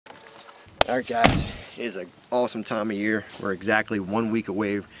Alright guys, it is an awesome time of year. We're exactly 1 week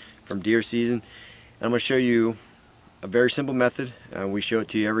away from deer season. And I'm going to show you a very simple method. We show it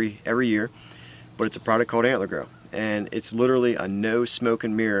to you every year, but it's a product called Antler Grow. And it's literally a no smoke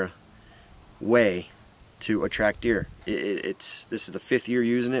and mirror way to attract deer. This is the 5th year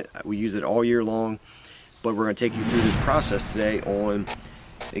using it. We use it all year long, but we're going to take you through this process today on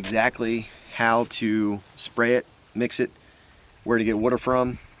exactly how to spray it, mix it, where to get water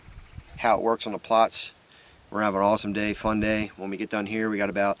from, how it works on the plots. We're having an awesome day, fun day. When we get done here, we got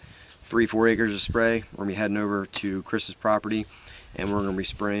about 3-4 acres of spray. We're gonna be heading over to Chris's property, and we're gonna be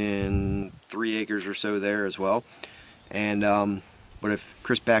spraying 3 acres or so there as well. And but if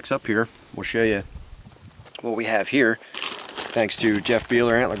Chris backs up here, we'll show you what we have here. Thanks to Jeff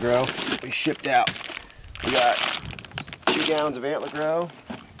Beeler, Antler Grow, we shipped out. We got 2 gallons of Antler Grow,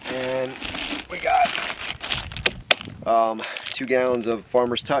 and we got 2 gallons of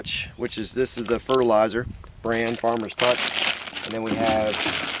Farmer's Touch, this is the fertilizer brand, Farmer's Touch. And then we have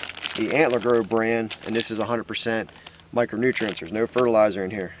the Antler Grow brand, and this is 100% micronutrients. There's no fertilizer in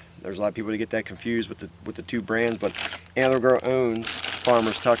here. There's a lot of people that get that confused with the 2 brands, but Antler Grow owns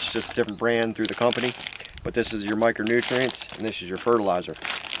Farmer's Touch, just a different brand through the company. But this is your micronutrients, and this is your fertilizer.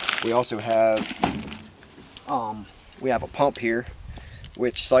 We also have a pump here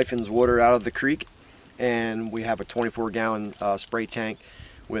which siphons water out of the creek, and we have a 24-gallon spray tank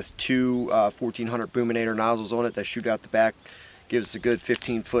with 2 1400 Boominator nozzles on it that shoot out the back. Gives us a good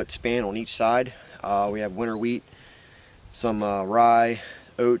 15-foot span on each side. We have winter wheat, some rye,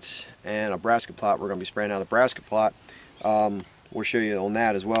 oats, and a brassica plot. We're going to be spraying out the brassica plot. We'll show you on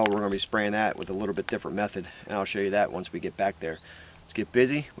that as well. We're going to be spraying that with a little bit different method, and I'll show you that once we get back there. Let's get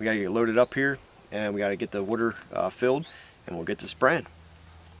busy. We got to get loaded up here, and we got to get the water filled, and we'll get to spraying.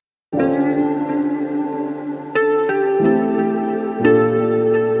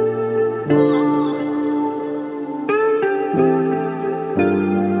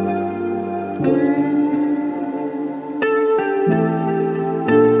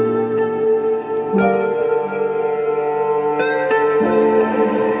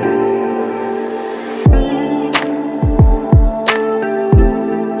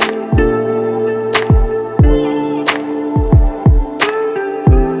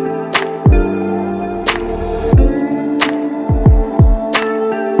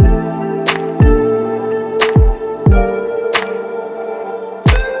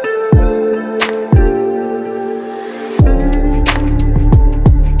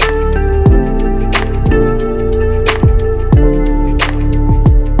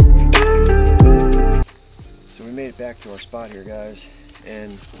 Back to our spot here, guys,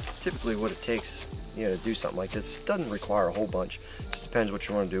 and typically what it takes to do something like this doesn't require a whole bunch. It just depends what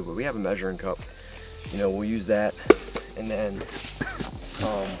you want to do, but we have a measuring cup. We'll use that, and then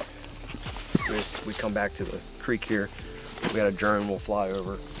we come back to the creek here. We got a drone we'll fly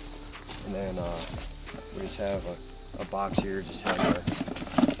over, and then we just have a box here, just have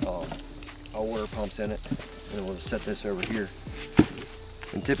our water pumps in it, and we'll just set this over here.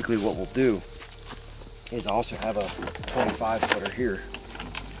 And typically what we'll do is I also have a 25-footer here,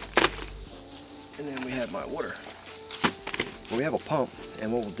 and then we have my water. Well, we have a pump,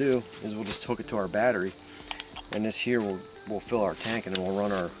 and what we'll do is we'll just hook it to our battery, and this here we'll fill our tank, and then we'll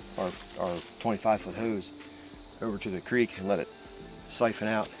run our 25-foot hose over to the creek and let it siphon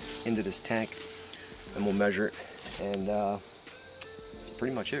out into this tank, and we'll measure it, and that's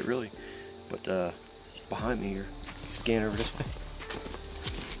pretty much it, really. But behind me here, scan over this way.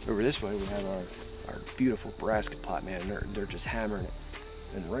 Over this way we have our beautiful brassica plot, man. They're just hammering it.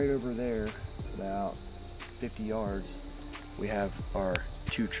 And right over there, about 50 yards, we have our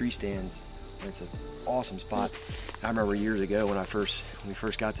 2 tree stands. And it's an awesome spot. I remember years ago when we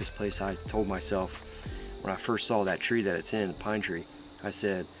first got this place, I told myself, when I first saw that tree that it's in, the pine tree, I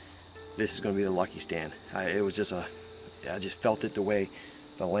said, this is going to be the lucky stand. I just felt it, the way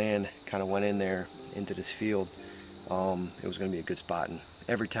the land kind of went in there into this field. It was going to be a good spot, and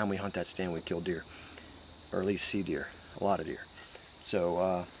every time we hunt that stand we kill deer, or at least see deer, a lot of deer.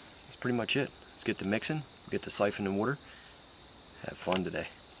 So that's pretty much it. Let's get to mixing, get to siphoning water, have fun today.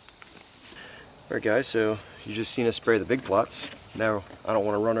 Alright guys, so you just seen us spray the big plots. Now I don't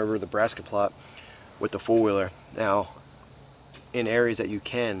want to run over the brassica plot with the 4-wheeler. Now in areas that you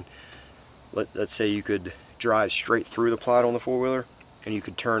can, let's say you could drive straight through the plot on the 4-wheeler, and you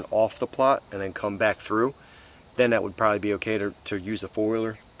could turn off the plot and then come back through, then that would probably be okay to use the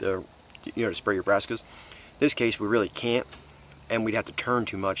 4-wheeler to spray your brassicas. In this case we really can't, and we'd have to turn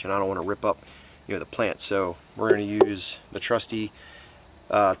too much, and I don't want to rip up the plant. So we're going to use the trusty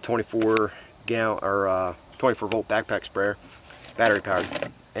 24 volt backpack sprayer, battery powered,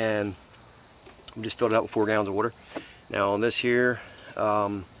 and We just filled it up with 4 gallons of water. Now on this here,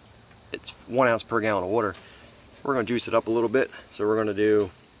 it's 1 ounce per gallon of water. We're going to juice it up a little bit, so we're going to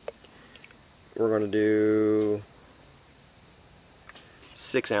do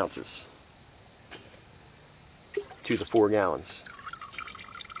 6 ounces to the 4 gallons.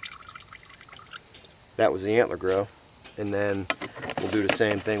 That was the antler grow, and then we'll do the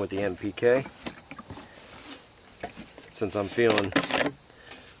same thing with the NPK. Since I'm feeling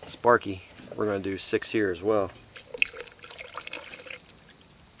sparky, we're going to do 6 here as well.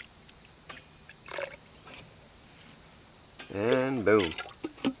 And boom.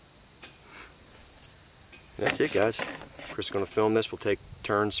 That's it, guys. Chris is going to film this. We'll take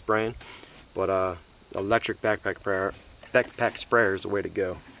turns spraying, but electric backpack sprayer is the way to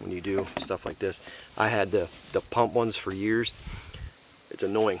go when you do stuff like this. I had the pump ones for years. It's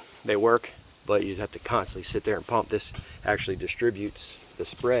annoying. They work, but you just have to constantly sit there and pump. This actually distributes the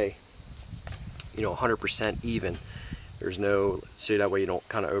spray, you know, 100% even. There's no, so that way you don't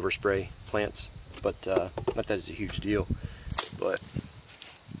kind of overspray plants, but not that it's a huge deal, but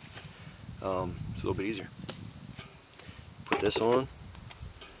it's a little bit easier. Put this on,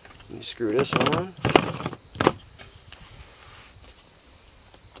 and you screw this on.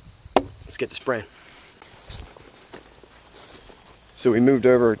 Let's get the spraying. So we moved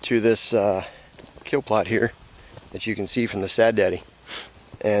over to this kill plot here that you can see from the Sad Daddy,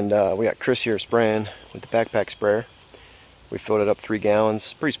 and we got Chris here spraying with the backpack sprayer. We filled it up 3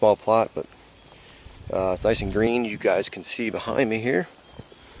 gallons, pretty small plot, but it's nice and green. You guys can see behind me here,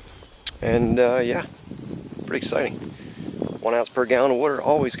 and yeah, pretty exciting. 1 ounce per gallon of water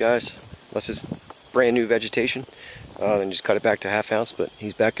always, guys, unless it's brand new vegetation, then just cut it back to 1/2 ounce. But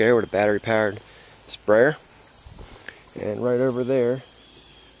he's back there with a battery powered sprayer, and right over there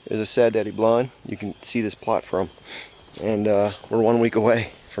is a Sad Daddy blind you can see this plot from, and we're 1 week away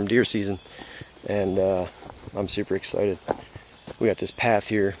from deer season, and I'm super excited. We got this path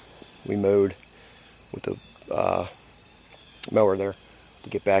here we mowed with the mower there to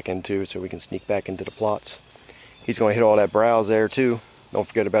get back into, so we can sneak back into the plots. He's going to hit all that browse there too. Don't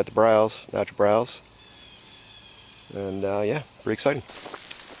forget about the browse, natural browse. And yeah, pretty exciting.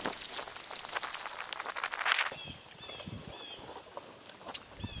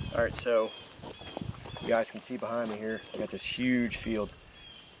 Alright, so you guys can see behind me here, I got this huge field.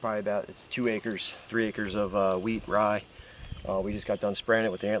 It's probably about, it's 2 acres, 3 acres of wheat, rye. We just got done spraying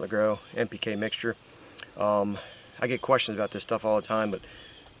it with the Antler Grow NPK mixture. I get questions about this stuff all the time, but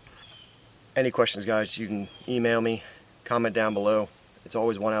any questions, guys, you can email me, comment down below. It's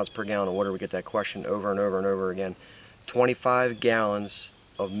always 1 ounce per gallon of water. We get that question over and over and over again. 25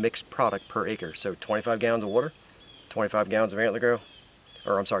 gallons of mixed product per acre. So 25 gallons of water, 25 gallons of Antler Grow,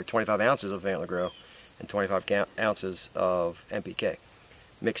 or I'm sorry, 25 ounces of Antler Grow, and 25 ounces of NPK.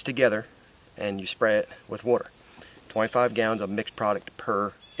 Mixed together, and you spray it with water. 25 gallons of mixed product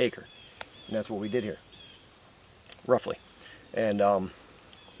per acre. And that's what we did here, roughly. And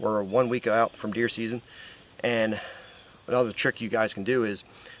we're 1 week out from deer season, and another trick you guys can do is,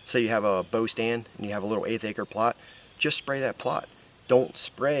 say you have a bow stand and you have a little 1/8 acre plot, just spray that plot. Don't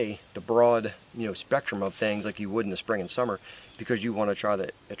spray the broad, you know, spectrum of things like you would in the spring and summer, because you want to try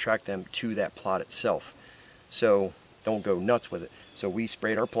to attract them to that plot itself. So don't go nuts with it. So we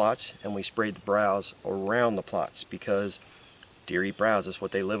sprayed our plots, and we sprayed the browse around the plots, because deer eat browse. That's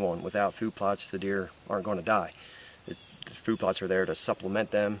what they live on. Without food plots, the deer aren't going to die. The food plots are there to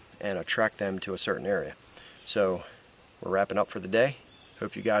supplement them and attract them to a certain area. So we're wrapping up for the day.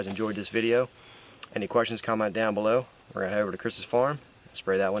 Hope you guys enjoyed this video. Any questions, comment down below. We're going to head over to Chris's farm and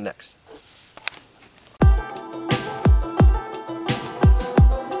spray that one next.